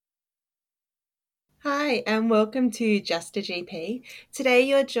Hi, and welcome to Just a GP. Today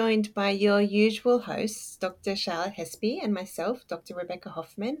you're joined by your usual hosts, Dr. Charlotte Hespe and myself, Dr. Rebecca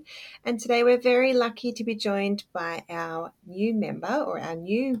Hoffman. And today we're very lucky to be joined by our new member or our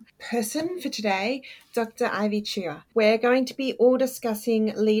new person for today, Dr. Ai-Vee Chua. We're going to be all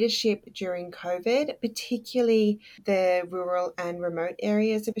discussing leadership during COVID, particularly the rural and remote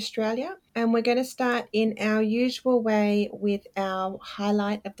areas of Australia. And we're going to start in our usual way with our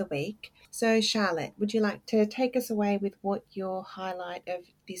highlight of the week. So, Charlotte, would you like to take us away with what your highlight of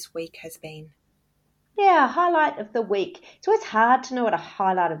this week has been? Yeah, highlight of the week. It's always hard to know what a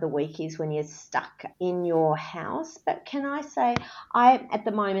highlight of the week is when you're stuck in your house. But can I say, I'm at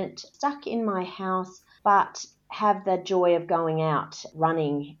the moment stuck in my house, but have the joy of going out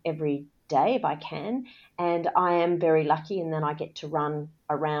running every day if I can. And I am very lucky in that I get to run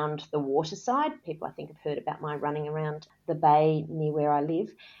around the waterside. People, I think, have heard about my running around the bay near where I live.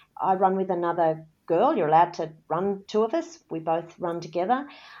 I run with another girl. You're allowed to run, two of us. We both run together.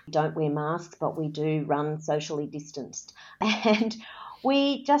 We don't wear masks, but we do run socially distanced. And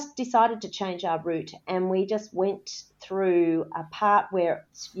we just decided to change our route, and we just went through a part where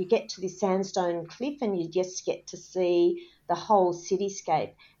you get to this sandstone cliff and you just get to see the whole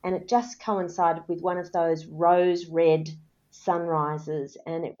cityscape. And it just coincided with one of those rose red sunrises,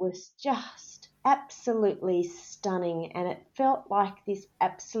 and it was just absolutely stunning, and it felt like this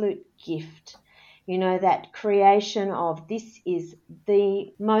absolute gift. You know, that creation of this is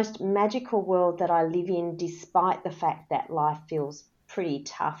the most magical world that I live in, despite the fact that life feels pretty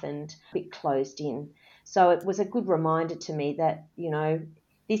tough and a bit closed in. So it was a good reminder to me that,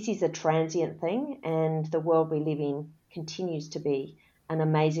 this is a transient thing, and the world we live in continues to be an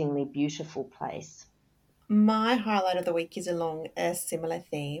amazingly beautiful place. My highlight of the week is along a similar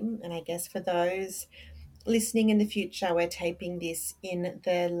theme, and I guess for those listening in the future, we're taping this in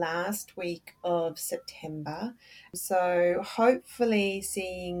the last week of September. So, hopefully,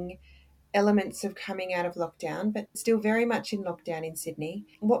 seeing elements of coming out of lockdown, but still very much in lockdown in Sydney.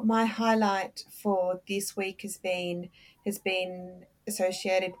 What my highlight for this week has been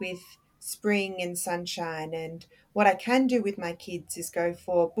associated with spring and sunshine, and what I can do with my kids is go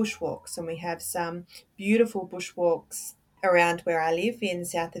for bushwalks, and we have some beautiful bushwalks around where I live in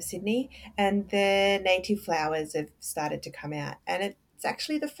south of Sydney, and the native flowers have started to come out, and it's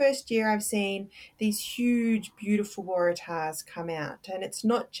actually the first year I've seen these huge, beautiful waratahs come out. And it's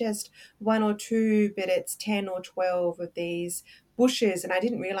not just one or two, but it's 10 or 12 of these bushes. And I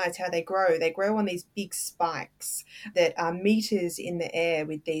didn't realize how they grow. They grow on these big spikes that are meters in the air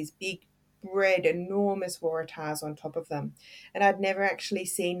with these big, red, enormous waratahs on top of them. And I'd never actually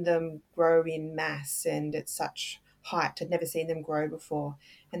seen them grow in mass and at such height. I'd never seen them grow before.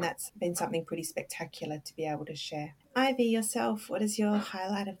 And that's been something pretty spectacular to be able to share. Ai-Vee, yourself, what has your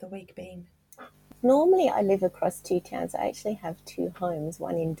highlight of the week been? Normally, I live across two towns. I actually have two homes,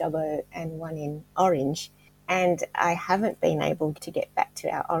 one in Dubbo and one in Orange. And I haven't been able to get back to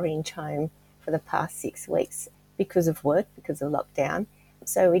our Orange home for the past 6 weeks because of work, because of lockdown.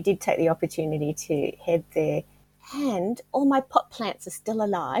 So we did take the opportunity to head there. And all my pot plants are still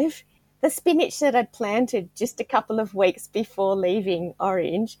alive. The spinach that I'd planted just a couple of weeks before leaving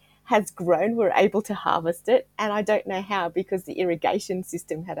Orange has grown. We're able to harvest it. And I don't know how, because the irrigation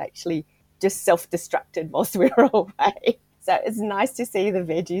system had actually just self-destructed whilst we were away. So it's nice to see the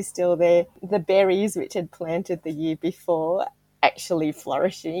veggies still there. The berries, which had planted the year before, actually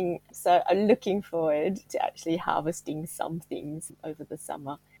flourishing. So I'm looking forward to actually harvesting some things over the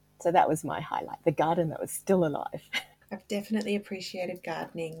summer. So that was my highlight, the garden that was still alive. I've definitely appreciated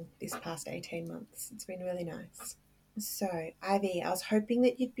gardening this past 18 months. It's been really nice. So, Ai-Vee, I was hoping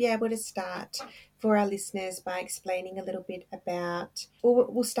that you'd be able to start for our listeners by explaining a little bit about, or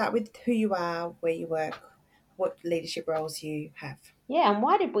we'll start with who you are, where you work, what leadership roles you have. Yeah, and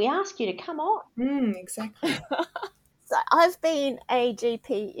why did we ask you to come on? Exactly. So I've been a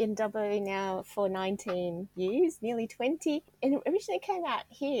GP in Dubbo now for 19 years, nearly 20, and originally came out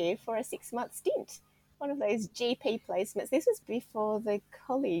here for a 6-month stint, one of those GP placements. This was before the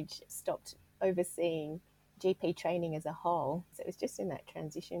college stopped overseeing GP training as a whole. So it was just in that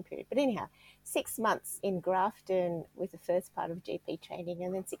transition period. But anyhow, 6 months in Grafton with the first part of GP training,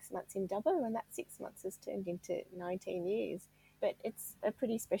 and then 6 months in Dubbo, and that 6 months has turned into 19 years. But it's a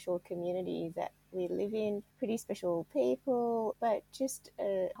pretty special community that we live in, pretty special people, but just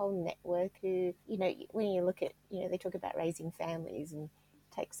a whole network who, when you look at, they talk about raising families, and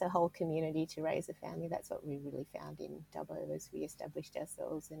it takes a whole community to raise a family. That's what we really found in Dubbo as we established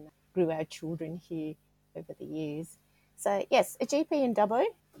ourselves and grew our children here over the years. So yes, a GP in Dubbo,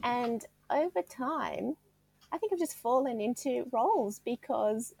 and over time I think I've just fallen into roles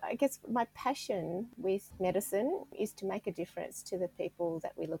because I guess my passion with medicine is to make a difference to the people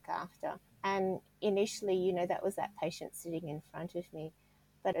that we look after. And initially, that was that patient sitting in front of me.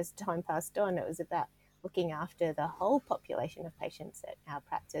 But as time passed on, it was about looking after the whole population of patients at our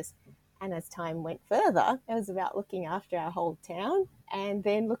practice. And as time went further, it was about looking after our whole town and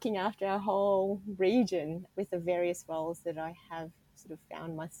then looking after our whole region with the various roles that I have sort of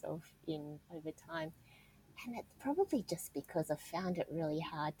found myself in over time. And it's probably just because I found it really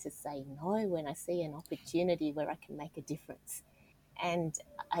hard to say no when I see an opportunity where I can make a difference. And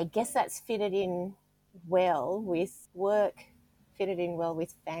I guess that's fitted in well with work, fitted in well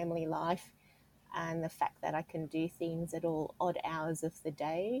with family life, and the fact that I can do things at all odd hours of the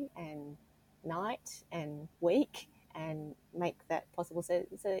day and night and week and make that possible. So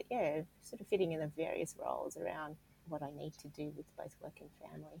yeah, sort of fitting in the various roles around what I need to do with both work and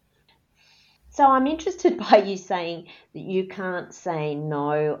family. So I'm interested by you saying that you can't say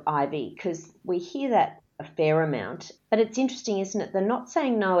no, Ivy, because we hear that a fair amount. But it's interesting, isn't it? The not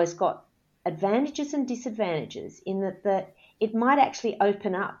saying no has got advantages and disadvantages in that it might actually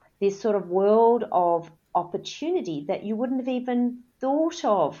open up this sort of world of opportunity that you wouldn't have even thought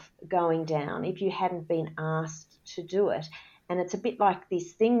of going down if you hadn't been asked to do it. And it's a bit like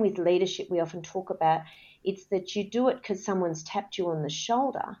this thing with leadership we often talk about. It's that you do it because someone's tapped you on the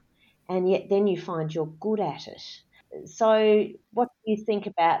shoulder, and yet then you find you're good at it. So, what do you think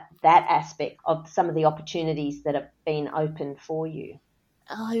about that aspect of some of the opportunities that have been opened for you?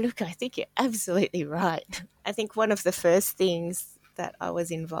 Oh, look, I think you're absolutely right. I think one of the first things that I was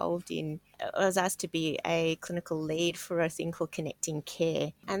involved in, I was asked to be a clinical lead for a thing called Connecting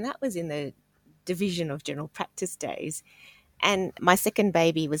Care, and that was in the division of general practice days. And my second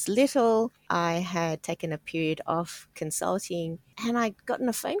baby was little. I had taken a period off consulting, and I'd gotten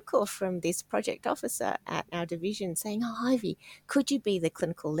a phone call from this project officer at our division saying, "Oh, Ivy, could you be the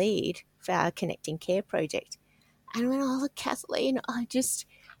clinical lead for our Connecting Care project?" And I went, "Oh, look, Kathleen, I just,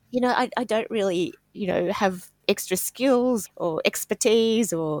 I don't really, have extra skills or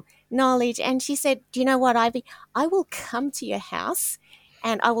expertise or knowledge." And she said, "Do you know what, Ivy? I will come to your house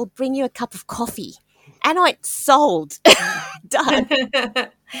and I will bring you a cup of coffee." And I went, "Sold." Done.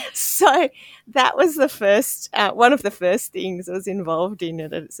 So that was the first, one of the first things I was involved in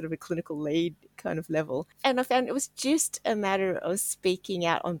at a sort of a clinical lead kind of level. And I found it was just a matter of speaking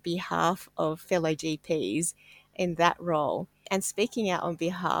out on behalf of fellow GPs in that role and speaking out on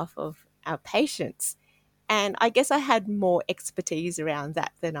behalf of our patients. And I guess I had more expertise around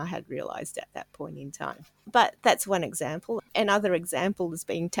that than I had realised at that point in time. But that's one example. Another example is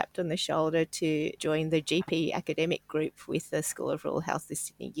being tapped on the shoulder to join the GP academic group with the School of Rural Health at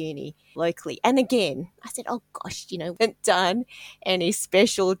Sydney Uni locally. And again, I said, oh gosh, haven't done any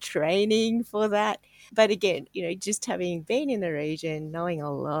special training for that. But again, just having been in the region, knowing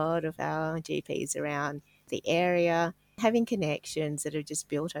a lot of our GPs around the area, having connections that have just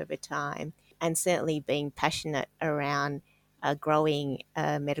built over time, and certainly being passionate around a growing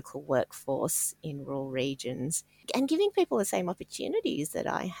medical workforce in rural regions and giving people the same opportunities that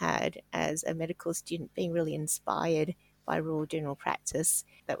I had as a medical student, being really inspired by rural general practice.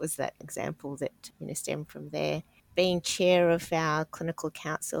 That was that example that stemmed from there. Being chair of our clinical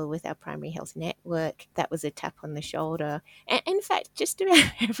council with our primary health network, that was a tap on the shoulder. And in fact, just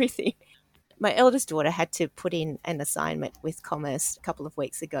about everything. My eldest daughter had to put in an assignment with Commerce a couple of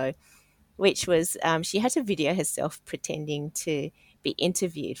weeks ago, which was she had to video herself pretending to be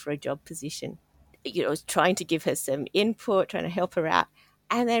interviewed for a job position. Trying to give her some input, trying to help her out,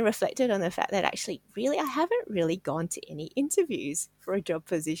 and then reflected on the fact that actually, really, I haven't really gone to any interviews for a job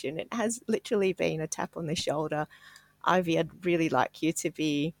position. It has literally been a tap on the shoulder. Ivy, I'd really like you to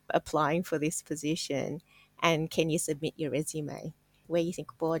be applying for this position, and can you submit your resume? Where you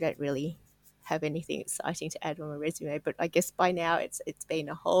think, well, I don't really have anything exciting to add on my resume, but I guess by now it's been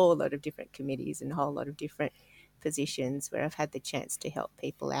a whole lot of different committees and a whole lot of different positions where I've had the chance to help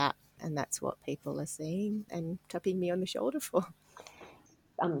people out, and that's what people are seeing and tapping me on the shoulder for.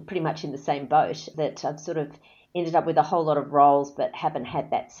 I'm pretty much in the same boat, that I've sort of ended up with a whole lot of roles but haven't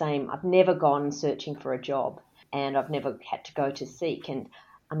had that same. I've never gone searching for a job, and I've never had to go to seek. And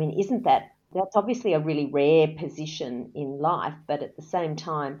I mean, isn't that's obviously a really rare position in life, but at the same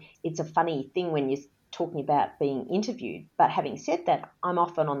time, it's a funny thing when you're talking about being interviewed. But having said that, I'm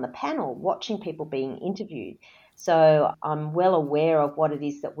often on the panel watching people being interviewed. So I'm well aware of what it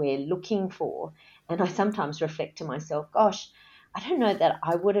is that we're looking for. And I sometimes reflect to myself, gosh, I don't know that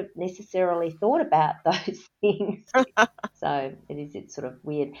I would have necessarily thought about those things. So it's sort of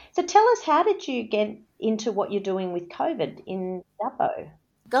weird. So tell us, how did you get into what you're doing with COVID in Dubbo?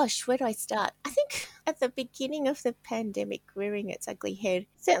 Gosh, where do I start? I think at the beginning of the pandemic rearing its ugly head,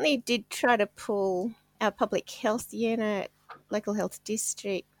 certainly did try to pull our public health unit, local health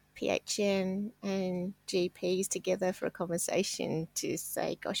district, PHN and GPs together for a conversation to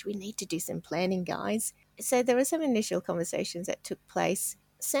say, gosh, we need to do some planning, guys. So there were some initial conversations that took place.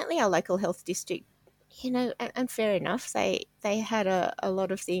 Certainly our local health district, and fair enough, they had a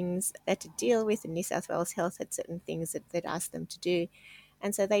lot of things they had to deal with, and New South Wales Health had certain things that they'd asked them to do.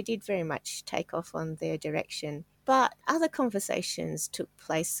 And so they did very much take off on their direction. But other conversations took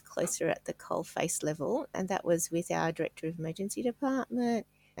place closer at the coalface level, and that was with our Director of Emergency Department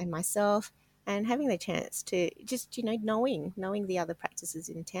and myself, and having the chance to just, knowing the other practices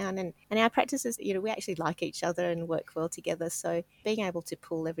in town. And our practices, we actually like each other and work well together. So being able to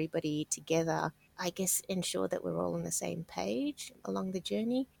pull everybody together, I guess, ensure that we're all on the same page along the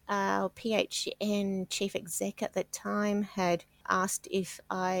journey. Our PHN chief exec at that time had asked if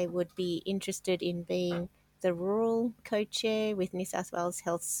I would be interested in being the rural co-chair with New South Wales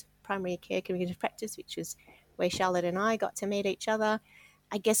Health's primary care community practice, which was where Charlotte and I got to meet each other.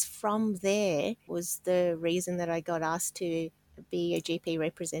 I guess from there was the reason that I got asked to be a GP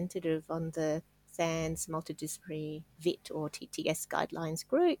representative on the SANS Multidisciplinary VIT or TTS guidelines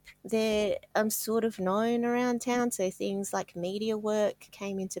group. They're sort of known around town, so things like media work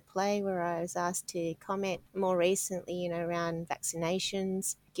came into play where I was asked to comment more recently, around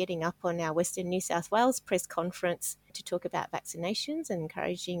vaccinations, getting up on our Western New South Wales press conference to talk about vaccinations and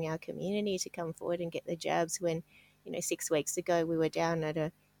encouraging our community to come forward and get the jabs when 6 weeks ago we were down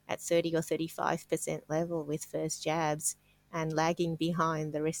at 30 or 35% level with first jabs and lagging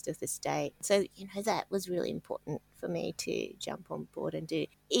behind the rest of the state. So, that was really important for me to jump on board and do,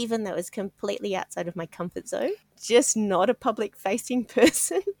 even though it was completely outside of my comfort zone. Just not a public-facing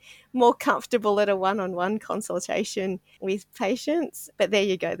person, more comfortable at a one-on-one consultation with patients. But there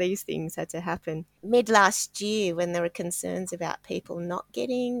you go, these things had to happen. Mid last year, when there were concerns about people not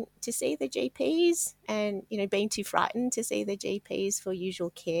getting to see the GPs and, being too frightened to see the GPs for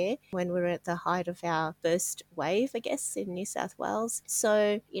usual care when we were at the height of our first wave, I guess, in New South Wales.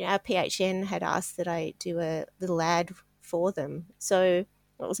 So, our PHN had asked that I do a little ad for them. So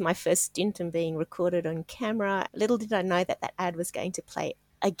it was my first stint in being recorded on camera. Little did I know that ad was going to play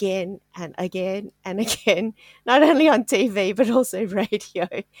again and again and again, not only on TV but also radio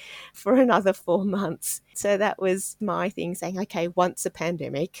for another 4 months. So that was my thing, saying, okay, once a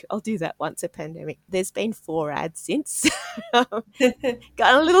pandemic, I'll do that once a pandemic. There's been 4 ads since. Got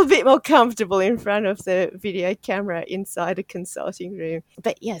a little bit more comfortable in front of the video camera inside a consulting room.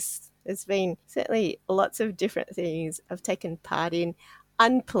 But yes, there's been certainly lots of different things I've taken part in,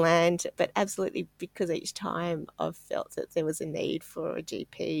 unplanned, but absolutely because each time I've felt that there was a need for a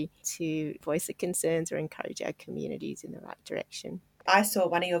GP to voice the concerns or encourage our communities in the right direction. I saw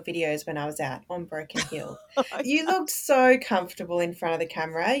one of your videos when I was out on Broken Hill. You looked so comfortable in front of the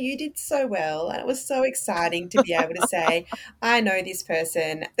camera. You did so well. And it was so exciting to be able to say, I know this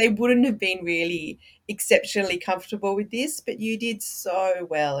person. They wouldn't have been really exceptionally comfortable with this, but you did so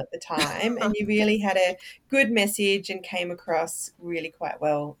well at the time. And you really had a good message and came across really quite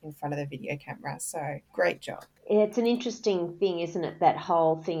well in front of the video camera. So great job. It's an interesting thing, isn't it? That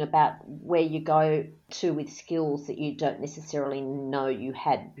whole thing about where you go to with skills that you don't necessarily know you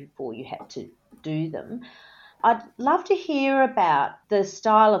had before you had to do them. I'd love to hear about the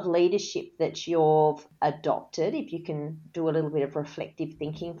style of leadership that you've adopted, if you can do a little bit of reflective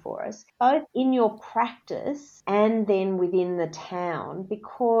thinking for us, both in your practice and then within the town,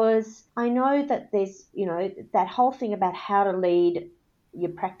 because I know that there's, that whole thing about how to lead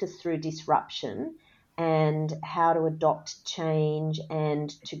your practice through disruption and how to adopt change and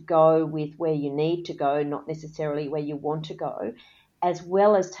to go with where you need to go, not necessarily where you want to go, as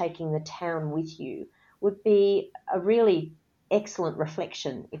well as taking the town with you, would be a really excellent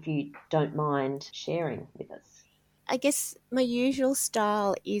reflection if you don't mind sharing with us. I guess my usual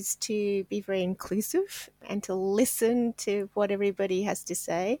style is to be very inclusive and to listen to what everybody has to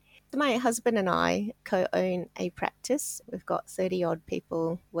say. My husband and I co-own a practice. We've got 30-odd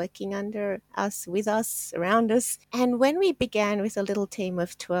people working under us, with us, around us. And when we began with a little team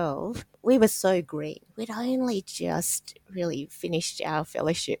of 12, we were so green. We'd only just really finished our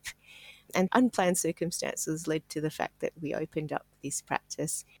fellowship. And unplanned circumstances led to the fact that we opened up this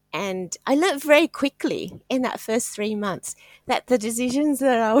practice. And I learned very quickly in that first 3 months that the decisions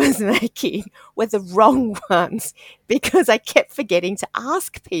that I was making were the wrong ones because I kept forgetting to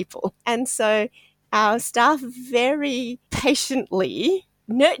ask people. And so our staff very patiently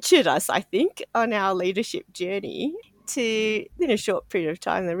nurtured us, I think, on our leadership journey to, in a short period of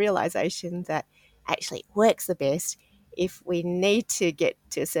time, the realization that actually it works the best If we need to get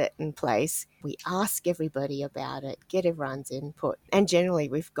to a certain place, we ask everybody about it, get everyone's input. And generally,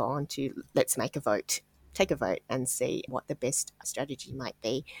 we've gone to let's make a vote. Take a vote and see what the best strategy might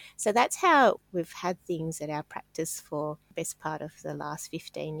be. So that's how we've had things at our practice for the best part of the last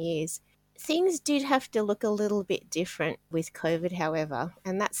 15 years. Things did have to look a little bit different with COVID, however,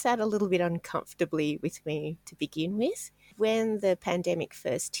 and that sat a little bit uncomfortably with me to begin with. When the pandemic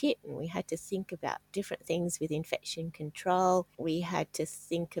first hit and we had to think about different things with infection control, we had to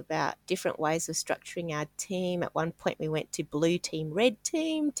think about different ways of structuring our team. At one point, we went to blue team, red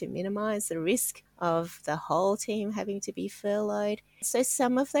team to minimize the risk of the whole team having to be furloughed. So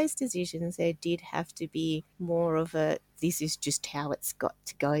some of those decisions there did have to be more of a, this is just how it's got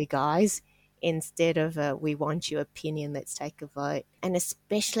to go, guys, instead of a, we want your opinion, let's take a vote. And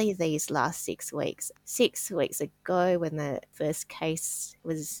especially these last 6 weeks. 6 weeks ago, when the first case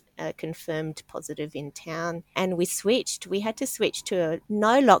was confirmed positive in town, and we had to switch to a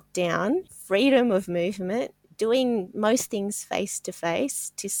no lockdown, freedom of movement, doing most things face to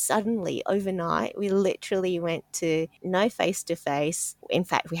face, to suddenly overnight we literally went to no face to face. In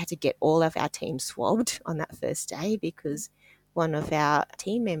fact, we had to get all of our team swabbed on that first day because one of our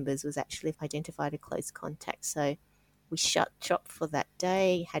team members was actually identified a close contact. So we shut shop for that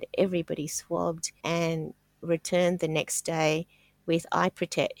day, had everybody swabbed, and returned the next day with eye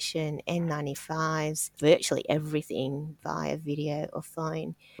protection, N95s, virtually everything via video or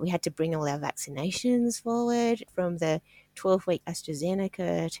phone. We had to bring all our vaccinations forward from the 12-week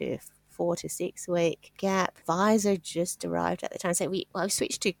AstraZeneca to 4 to 6 week gap. Pfizer just arrived at the time. So I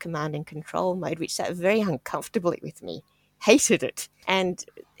switched to command and control mode, which sat very uncomfortably with me. Hated it. And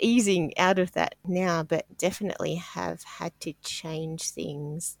easing out of that now, but definitely have had to change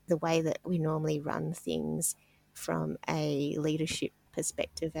things, the way that we normally run things from a leadership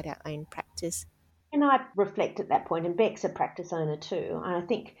perspective at our own practice. And I reflect at that point, and Beck's a practice owner too. And I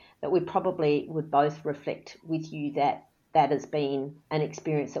think that we probably would both reflect with you that that has been an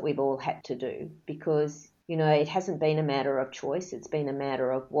experience that we've all had to do, because it hasn't been a matter of choice. It's been a matter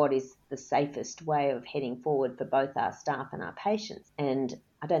of what is the safest way of heading forward for both our staff and our patients. And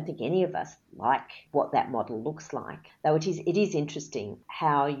I don't think any of us like what that model looks like, though it is interesting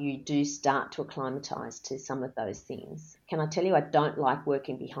how you do start to acclimatise to some of those things. Can I tell you, I don't like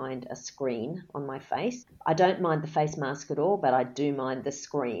working behind a screen on my face. I don't mind the face mask at all, but I do mind the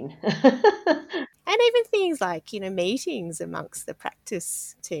screen. And even things like, meetings amongst the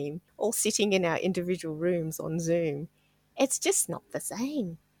practice team, all sitting in our individual rooms on Zoom. It's just not the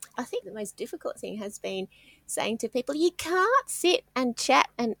same. I think the most difficult thing has been saying to people, you can't sit and chat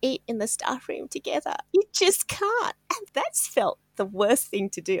and eat in the staff room together. You just can't. And that's felt the worst thing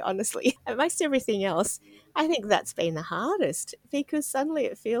to do, honestly. Amongst everything else, I think that's been the hardest, because suddenly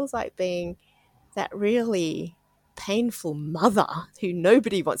it feels like being that really painful mother who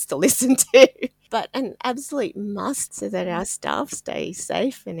nobody wants to listen to, but an absolute must so that our staff stay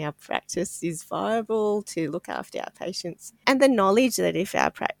safe and our practice is viable to look after our patients. And the knowledge that if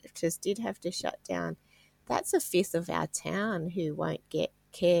our practice did have to shut down, that's a fifth of our town who won't get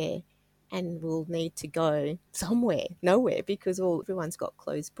care and will need to go somewhere, nowhere, because everyone's got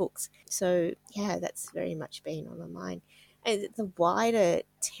closed books. So yeah, that's very much been on my mind. And the wider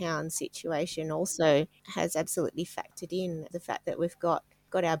town situation also has absolutely factored in the fact that we've got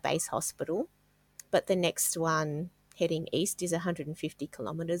our base hospital, but the next one heading east is 150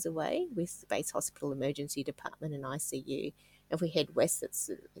 kilometres away with the base hospital emergency department and ICU. If we head west,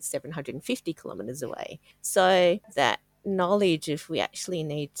 it's 750 kilometres away. So that knowledge, if we actually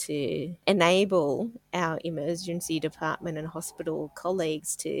need to enable our emergency department and hospital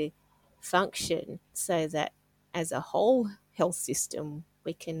colleagues to function so that as a whole health system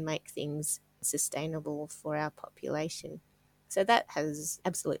we can make things sustainable for our population. So that has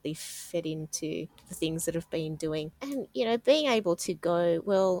absolutely fed into the things that I've been doing. And, being able to go,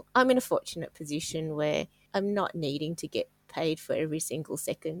 well, I'm in a fortunate position where I'm not needing to get paid for every single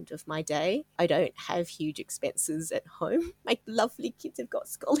second of my day. I don't have huge expenses at home. My lovely kids have got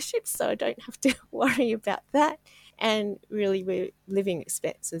scholarships, so I don't have to worry about that. And really, living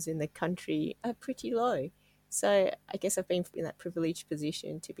expenses in the country are pretty low. So I guess I've been in that privileged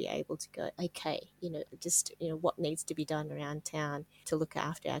position to be able to go, okay, what needs to be done around town to look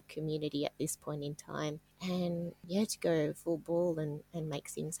after our community at this point in time, and to go full ball and make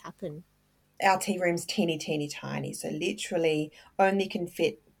things happen. Our tea room's teeny, teeny tiny, so literally only can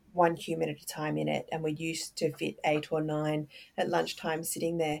fit one human at a time in it, and we used to fit 8 or 9 at lunchtime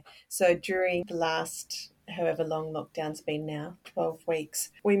sitting there. So during the last however long lockdown's been now, 12 weeks,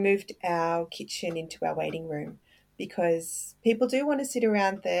 we moved our kitchen into our waiting room. because people do want to sit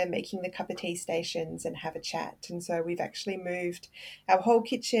around there making the cup of tea stations and have a chat. And so we've actually moved our whole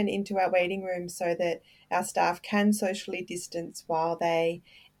kitchen into our waiting room so that our staff can socially distance while they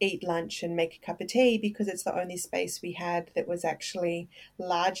eat lunch and make a cup of tea, because it's the only space we had that was actually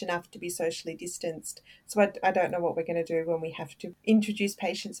large enough to be socially distanced. So I don't know what we're going to do when we have to introduce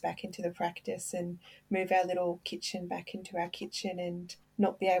patients back into the practice and move our little kitchen back into our kitchen and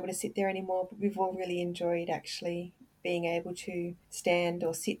not be able to sit there anymore. But we've all really enjoyed actually being able to stand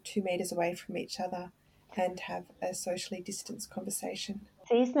or sit 2 meters away from each other and have a socially distanced conversation.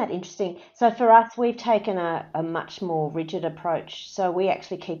 See, isn't that interesting? So for us, we've taken a much more rigid approach. So we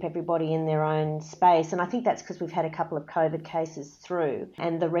actually keep everybody in their own space. And I think that's because we've had a couple of COVID cases through,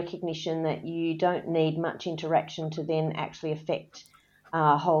 and the recognition that you don't need much interaction to then actually affect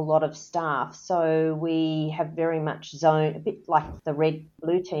a whole lot of staff. So we have very much zoned, a bit like the red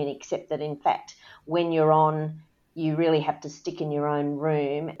blue team, except that in fact, when you're on, you really have to stick in your own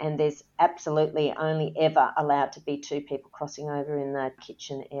room, and there's absolutely only ever allowed to be 2 people crossing over in the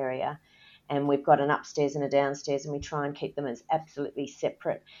kitchen area. And we've got an upstairs and a downstairs, and we try and keep them as absolutely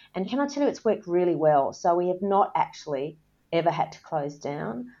separate. And can I tell you, it's worked really well. So we have not actually ever had to close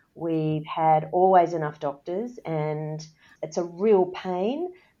down. We've had always enough doctors, and it's a real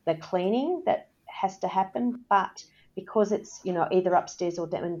pain, the cleaning that has to happen, but because it's, either upstairs or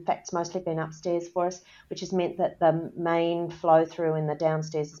down, in fact, it's mostly been upstairs for us, which has meant that the main flow through in the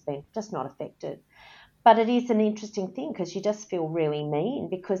downstairs has been just not affected. But it is an interesting thing because you just feel really mean,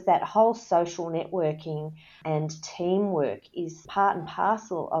 because that whole social networking and teamwork is part and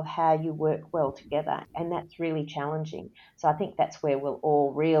parcel of how you work well together. And that's really challenging. So I think that's where we'll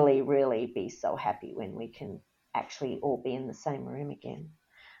all really, really be so happy when we can actually all be in the same room again.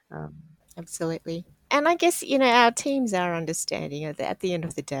 Absolutely. And I guess, our teams are understanding at the end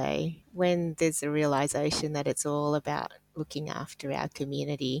of the day, when there's a realization that it's all about looking after our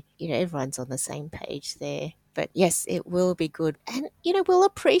community, everyone's on the same page there. But yes, it will be good. And, we'll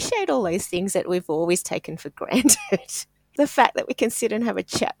appreciate all those things that we've always taken for granted. The fact that we can sit and have a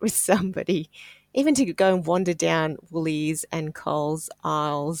chat with somebody, even to go and wander down Woolies and Coles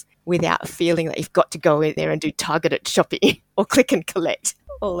aisles without feeling that you've got to go in there and do targeted shopping or click and collect.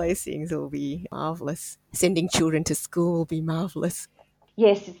 All those things will be marvellous. Sending children to school will be marvellous.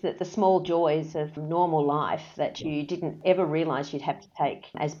 Yes, it's that the small joys of normal life that you didn't ever realise you'd have to take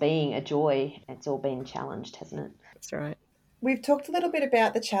as being a joy, it's all been challenged, hasn't it? That's right. We've talked a little bit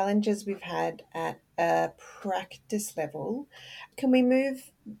about the challenges we've had at a practice level. Can we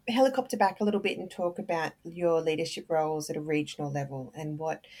move helicopter back a little bit and talk about your leadership roles at a regional level and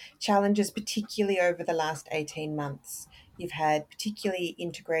what challenges, particularly over the last 18 months, you've had, particularly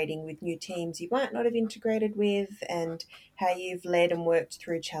integrating with new teams you might not have integrated with, and how you've led and worked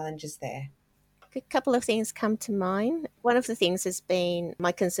through challenges there? A couple of things come to mind. One of the things has been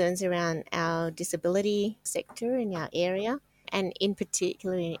my concerns around our disability sector in our area. And in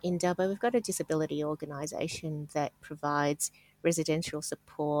particular in Dubbo, we've got a disability organisation that provides residential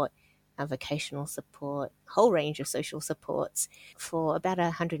support, vocational support, a whole range of social supports for about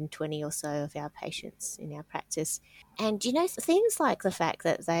 120 or so of our patients in our practice. And, things like the fact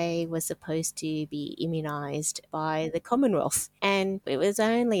that they were supposed to be immunised by the Commonwealth. And it was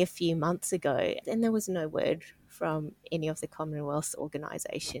only a few months ago, and there was no word from any of the Commonwealth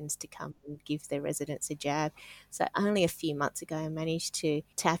organisations to come and give their residents a jab. So only a few months ago, I managed to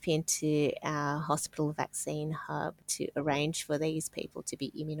tap into our hospital vaccine hub to arrange for these people to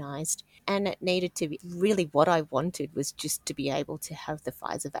be immunised. And it needed to be, really what I wanted was just to be able to have the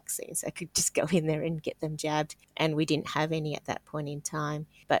Pfizer vaccine. So I could just go in there and get them jabbed. And we didn't have any at that point in time.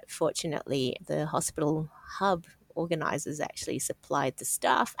 But fortunately, the hospital hub organisers actually supplied the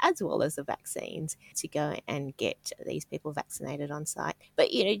staff as well as the vaccines to go and get these people vaccinated on site. But,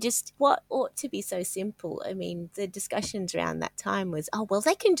 just what ought to be so simple. I mean, the discussions around that time was, oh, well,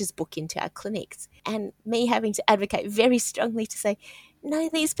 they can just book into our clinics. And me having to advocate very strongly to say, no,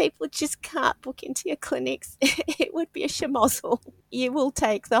 these people just can't book into your clinics. It would be a schmozzle. You will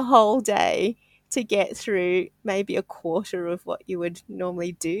take the whole day to get through maybe a quarter of what you would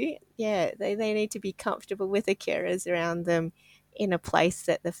normally do. Yeah, they need to be comfortable with the carers around them in a place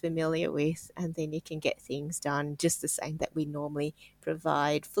that they're familiar with, and then you can get things done just the same that we normally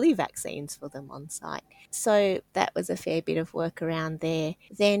provide flu vaccines for them on site. So that was a fair bit of work around there.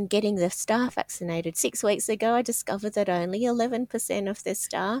 Then getting the staff vaccinated. 6 weeks ago, I discovered that only 11% of the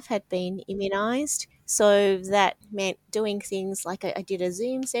staff had been immunised. So that meant doing things like I did a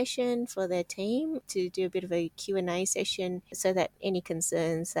Zoom session for their team to do a bit of a Q&A session so that any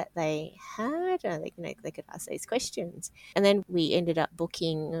concerns that they had, they could ask these questions. And then we ended up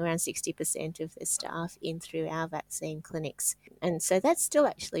booking around 60% of the staff in through our vaccine clinics. And so that's still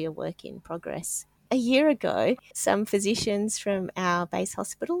actually a work in progress. A year ago, some physicians from our base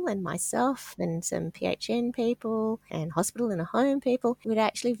hospital and myself and some PHN people and hospital in a home people would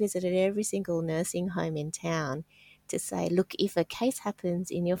actually visited every single nursing home in town to say, look, if a case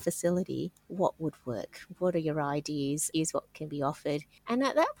happens in your facility, what would work? What are your ideas? Is what can be offered? And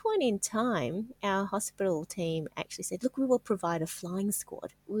at that point in time, our hospital team actually said, look, we will provide a flying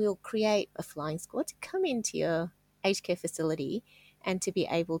squad. We'll create a flying squad to come into your aged care facility and to be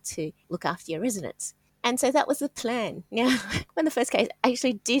able to look after your residents. And so that was the plan. Now, when the first case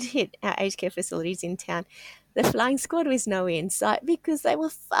actually did hit our aged care facilities in town, the flying squad was nowhere in sight because they were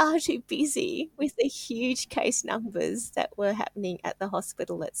far too busy with the huge case numbers that were happening at the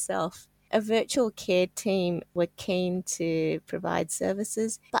hospital itself. A virtual care team were keen to provide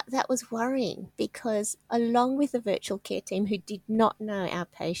services, but that was worrying because along with the virtual care team who did not know our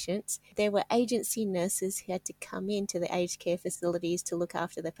patients, there were agency nurses who had to come into the aged care facilities to look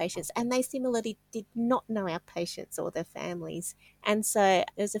after the patients, and they similarly did not know our patients or their families. And so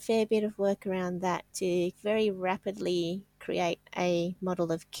there's a fair bit of work around that to very rapidly create a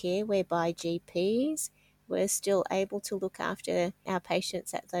model of care whereby GPs we're still able to look after our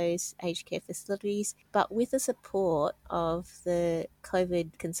patients at those aged care facilities, but with the support of the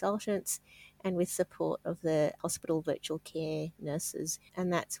COVID consultants and with support of the hospital virtual care nurses.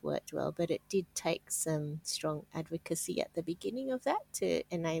 And that's worked well, but it did take some strong advocacy at the beginning of that to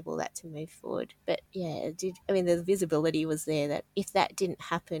enable that to move forward. But yeah, it did. I mean, the visibility was there that if that didn't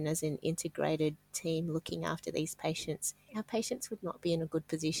happen as an integrated team looking after these patients, our patients would not be in a good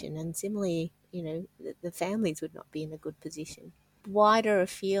position. And similarly, the families would not be in a good position. Wider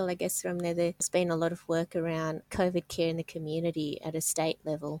afield, I guess from there's been a lot of work around COVID care in the community at a state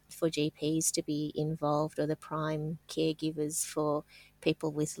level for GPs to be involved or the prime caregivers for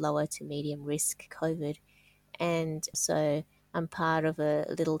people with lower to medium risk COVID. And so I'm part of a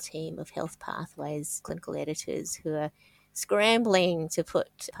little team of Health Pathways clinical editors who are scrambling to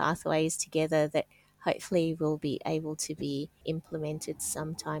put pathways together that hopefully will be able to be implemented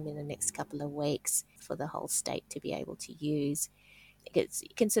sometime in the next couple of weeks for the whole state to be able to use. You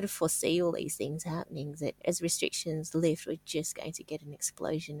can sort of foresee all these things happening, that as restrictions lift, we're just going to get an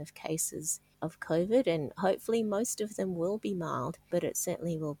explosion of cases of COVID, and hopefully most of them will be mild, but it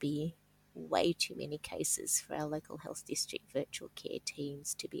certainly will be way too many cases for our local health district virtual care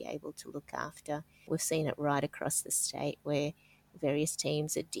teams to be able to look after. We've seen it right across the state where various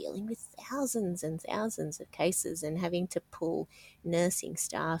teams are dealing with thousands and thousands of cases and having to pull nursing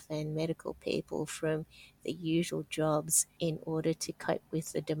staff and medical people from the usual jobs in order to cope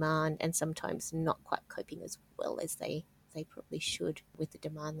with the demand, and sometimes not quite coping as well as they probably should with the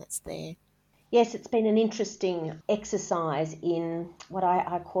demand that's there. Yes, it's been an interesting exercise in what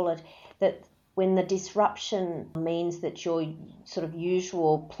I call it, that when the disruption means that your sort of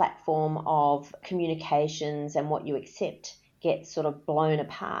usual platform of communications and what you accept gets sort of blown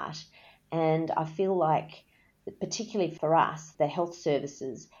apart. And I feel like, particularly for us, the health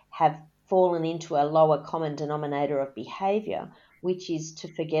services have fallen into a lower common denominator of behaviour, which is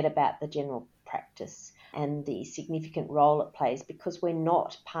to forget about the general practice and the significant role it plays because we're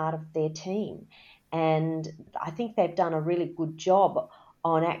not part of their team. And I think they've done a really good job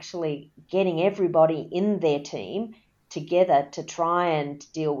on actually getting everybody in their team together to try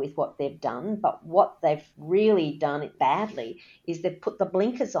and deal with what they've done. But what they've really done it badly is they've put the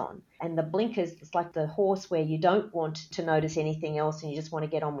blinkers on. And the blinkers, it's like the horse where you don't want to notice anything else and you just want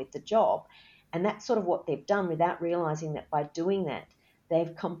to get on with the job. And that's sort of what they've done without realizing that by doing that,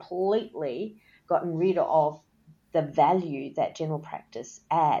 they've completely gotten rid of the value that general practice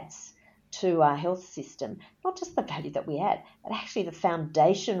adds to our health system. Not just the value that we add, but actually the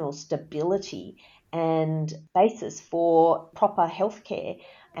foundational stability and basis for proper healthcare.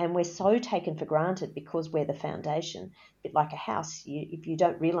 And we're so taken for granted because we're the foundation. A bit like a house, if you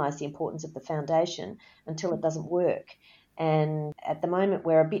don't realise the importance of the foundation until it doesn't work. And at the moment,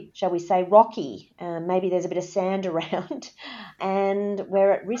 we're a bit, shall we say, rocky. Maybe there's a bit of sand around, and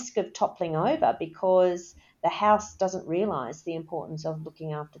we're at risk of toppling over because the house doesn't realise the importance of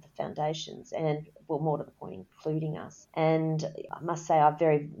looking after the foundations and, well, more to the point, including us. And I must say I've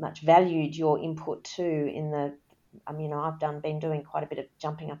very much valued your input too in the, I've been doing quite a bit of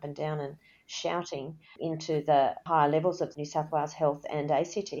jumping up and down and shouting into the higher levels of New South Wales Health and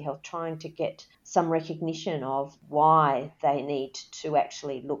ACT Health, trying to get some recognition of why they need to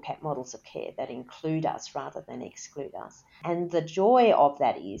actually look at models of care that include us rather than exclude us. And the joy of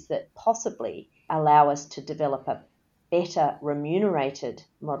that is that possibly allow us to develop a better remunerated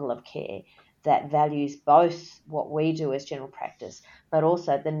model of care that values both what we do as general practice, but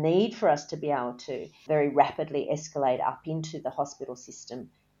also the need for us to be able to very rapidly escalate up into the hospital system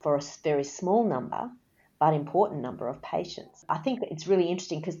for a very small number, but important number of patients. I think it's really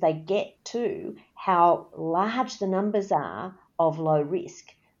interesting because they get to how large the numbers are of low risk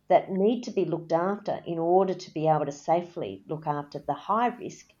that need to be looked after in order to be able to safely look after the high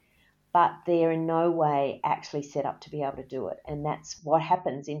risk, but they're in no way actually set up to be able to do it. And that's what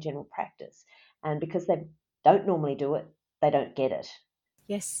happens in general practice. And because they don't normally do it, they don't get it.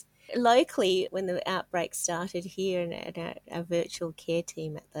 Yes. Locally, when the outbreak started here, and our virtual care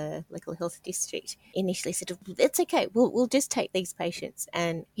team at the local health district initially said, it's okay, we'll just take these patients.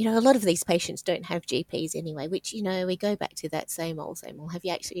 And, a lot of these patients don't have GPs anyway, which, we go back to that same old. Have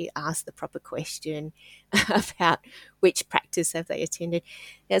you actually asked the proper question about which practice have they attended?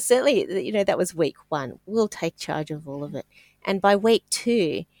 Now, certainly, that was week 1. We'll take charge of all of it. And by week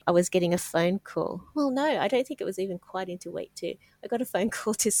 2, I was getting a phone call. Well, no, I don't think it was even quite into week 2. I got a phone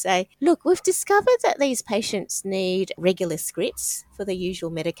call to say, look, we've discovered that these patients need regular scripts for the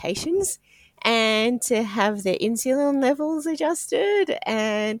usual medications and to have their insulin levels adjusted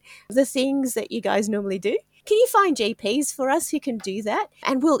and the things that you guys normally do. Can you find GPs for us who can do that?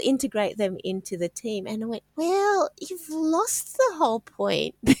 And we'll integrate them into the team. And I went, well, you've lost the whole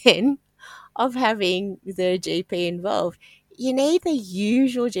point then of having the GP involved. You need the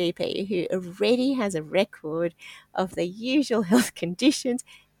usual GP who already has a record of the usual health conditions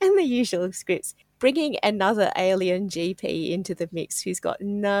and the usual scripts. Bringing another alien GP into the mix who's got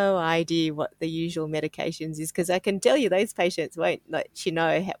no idea what the usual medications is, because I can tell you those patients won't let you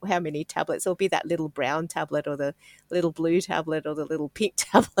know how many tablets. It'll be that little brown tablet or the little blue tablet or the little pink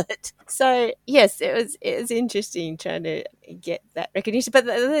tablet. So yes, it was interesting trying to get that recognition, but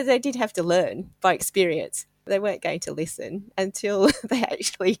they did have to learn by experience. They weren't going to listen until they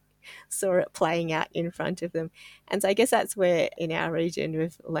actually saw it playing out in front of them. And so I guess that's where in our region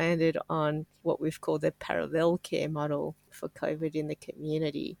we've landed on what we've called the parallel care model for COVID in the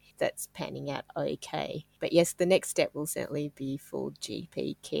community that's panning out okay. But yes, the next step will certainly be full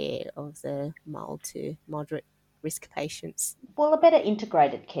GP care of the mild to moderate risk patients. Well, a better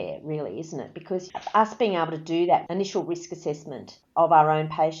integrated care, really, isn't it? Because us being able to do that initial risk assessment of our own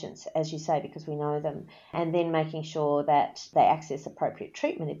patients, as you say, because we know them, and then making sure that they access appropriate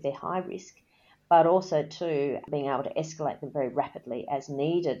treatment if they're high risk, but also too being able to escalate them very rapidly as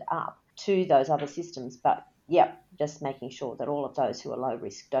needed up to those other systems. But just making sure that all of those who are low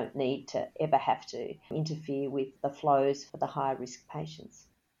risk don't need to ever have to interfere with the flows for the high risk patients.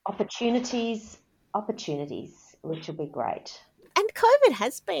 Opportunities, which will be great. And COVID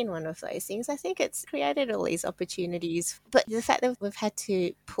has been one of those things. I think it's created all these opportunities. But the fact that we've had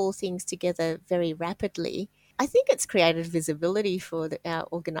to pull things together very rapidly, I think it's created visibility for our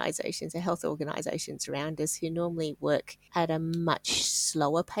organisations, our health organisations around us who normally work at a much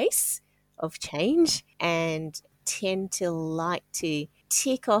slower pace of change and tend to like to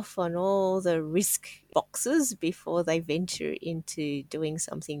tick off on all the risk boxes before they venture into doing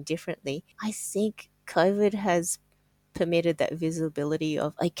something differently. I think COVID has permitted that visibility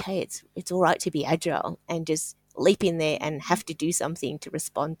of, okay, it's all right to be agile and just leap in there and have to do something to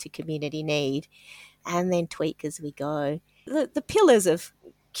respond to community need and then tweak as we go. The pillars of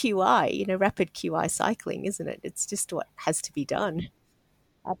QI, rapid QI cycling, isn't it? It's just what has to be done.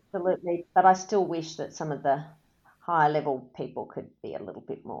 Absolutely. But I still wish that some of the higher level people could be a little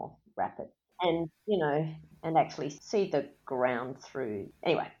bit more rapid and, and actually see the ground through.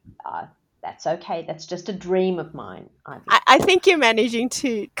 Anyway, that's okay. That's just a dream of mine. I think you're managing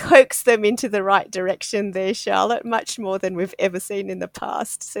to coax them into the right direction there, Charlotte, much more than we've ever seen in the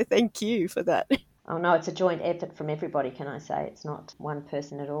past. So thank you for that. Oh, no, it's a joint effort from everybody, can I say? It's not one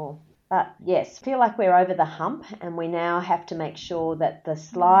person at all. But yes, feel like we're over the hump and we now have to make sure that the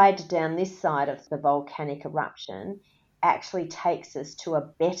slide down this side of the volcanic eruption actually takes us to a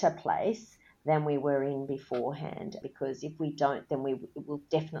better place than we were in beforehand, because if we don't, then it will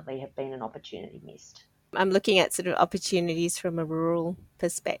definitely have been an opportunity missed. I'm looking at sort of opportunities from a rural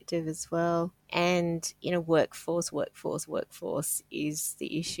perspective as well. And, workforce is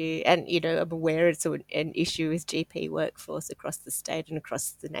the issue. And, I'm aware it's an issue with GP workforce across the state and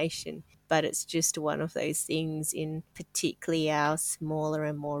across the nation. But it's just one of those things in particularly our smaller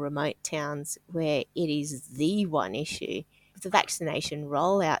and more remote towns where it is the one issue the vaccination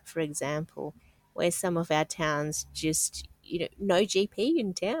rollout, for example, where some of our towns just, no GP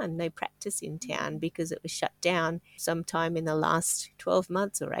in town, no practice in town because it was shut down sometime in the last 12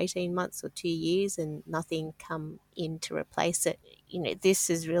 months or 18 months or 2 years, and nothing come in to replace it. This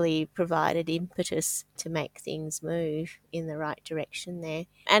has really provided impetus to make things move in the right direction there.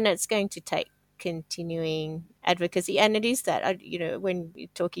 And it's going to take continuing advocacy, and it is that when you're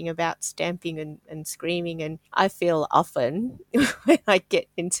talking about stamping and screaming, and I feel often when I get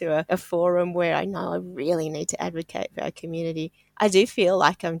into a forum where I know I really need to advocate for our community, I do feel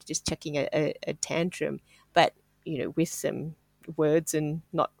like I'm just chucking a tantrum, but with some words and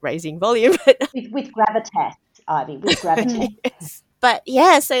not raising volume. With gravitas, Ivy, with gravitas. Yes. But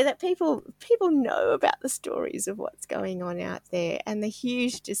yeah, so that people know about the stories of what's going on out there, and the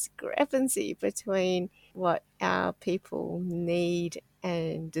huge discrepancy between what our people need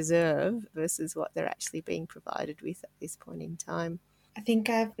and deserve versus what they're actually being provided with at this point in time. I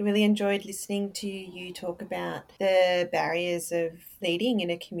think I've really enjoyed listening to you talk about the barriers of leading in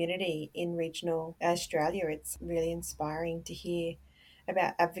a community in regional Australia. It's really inspiring to hear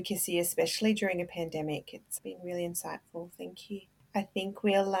about advocacy, especially during a pandemic. It's been really insightful. Thank you. I think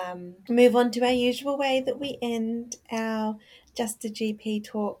we'll move on to our usual way that we end our Just a GP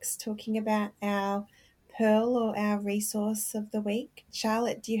talks, talking about our pearl or our resource of the week.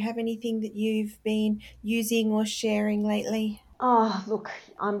 Charlotte, do you have anything that you've been using or sharing lately? Oh, look,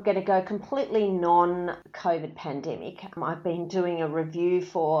 I'm going to go completely non-COVID pandemic. I've been doing a review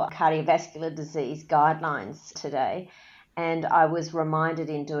for cardiovascular disease guidelines today, and I was reminded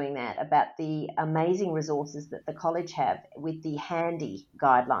in doing that about the amazing resources that the college have with the handy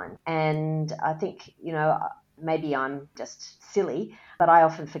guidelines. And I think, maybe I'm just silly, but I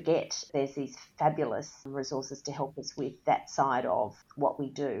often forget there's these fabulous resources to help us with that side of what we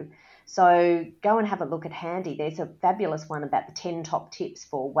do. So go and have a look at Handy. There's a fabulous one about the 10 top tips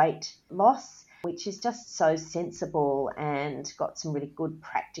for weight loss, which is just so sensible and got some really good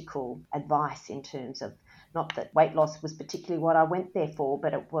practical advice in terms of, not that weight loss was particularly what I went there for,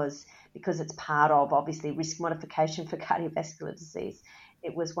 but it was because it's part of, obviously, risk modification for cardiovascular disease.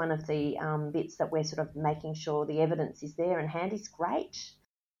 It was one of the bits that we're sort of making sure the evidence is there, and Handy's great.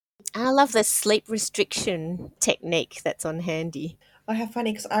 I love the sleep restriction technique that's on Handy. Oh, how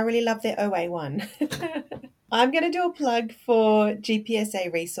funny, because I really love their OA one. I'm going to do a plug for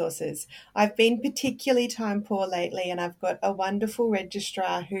GPSA resources. I've been particularly time poor lately, and I've got a wonderful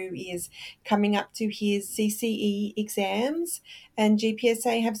registrar who is coming up to his CCE exams, and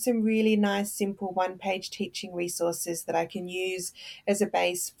GPSA have some really nice, simple one-page teaching resources that I can use as a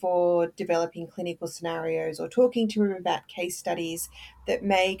base for developing clinical scenarios or talking to him about case studies that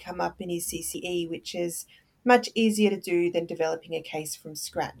may come up in his CCE, which is much easier to do than developing a case from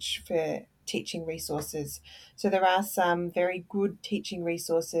scratch for teaching resources. So there are some very good teaching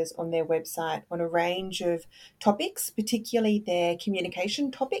resources on their website on a range of topics, particularly their communication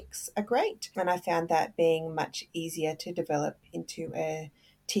topics are great. And I found that being much easier to develop into a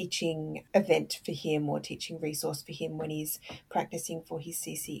teaching event for him or teaching resource for him when he's practicing for his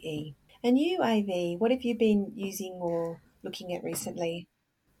CCE. And you, Ivy, what have you been using or looking at recently?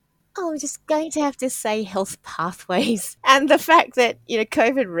 Oh, I'm just going to have to say health pathways. And the fact that,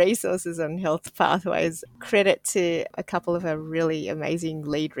 COVID resources on health pathways, credit to a couple of our really amazing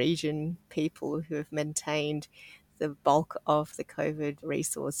lead region people who have maintained the bulk of the COVID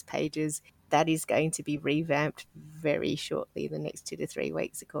resource pages. That is going to be revamped very shortly, the next 2 to 3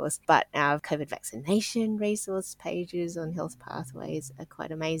 weeks, of course. But our COVID vaccination resource pages on health pathways are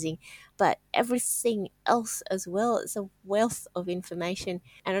quite amazing. But everything else as well, it's a wealth of information.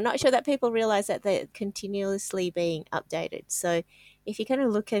 And I'm not sure that people realize that they're continuously being updated. So if you kind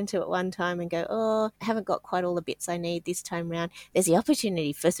of look into it one time and go, oh, I haven't got quite all the bits I need this time round, there's the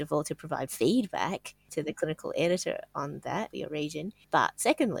opportunity, first of all, to provide feedback to the clinical editor on that, your region. But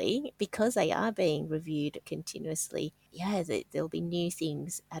secondly, because they are being reviewed continuously, there'll be new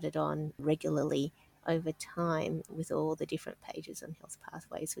things added on regularly over time with all the different pages on health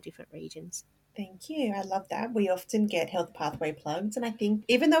pathways for different regions. Thank you. I love that. We often get Health Pathway plugs, and I think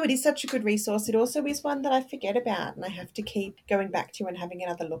even though it is such a good resource, it also is one that I forget about and I have to keep going back to and having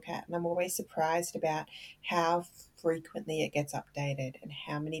another look at. And I'm always surprised about how frequently it gets updated and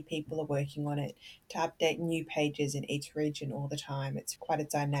how many people are working on it to update new pages in each region all the time. It's quite a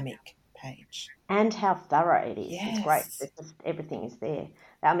dynamic page. And how thorough it is. Yes. It's great. Everything is there.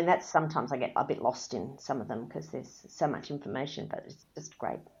 I mean, that's sometimes I get a bit lost in some of them because there's so much information, but it's just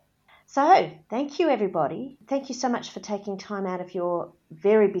great. So, thank you, everybody. Thank you so much for taking time out of your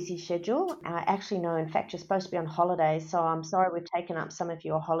very busy schedule. I actually know, in fact, you're supposed to be on holidays, so I'm sorry we've taken up some of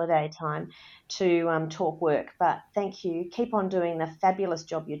your holiday time to talk work. But thank you. Keep on doing the fabulous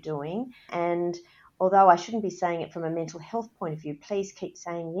job you're doing. And although I shouldn't be saying it from a mental health point of view, please keep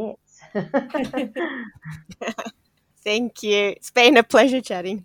saying yes. Thank you. It's been a pleasure chatting.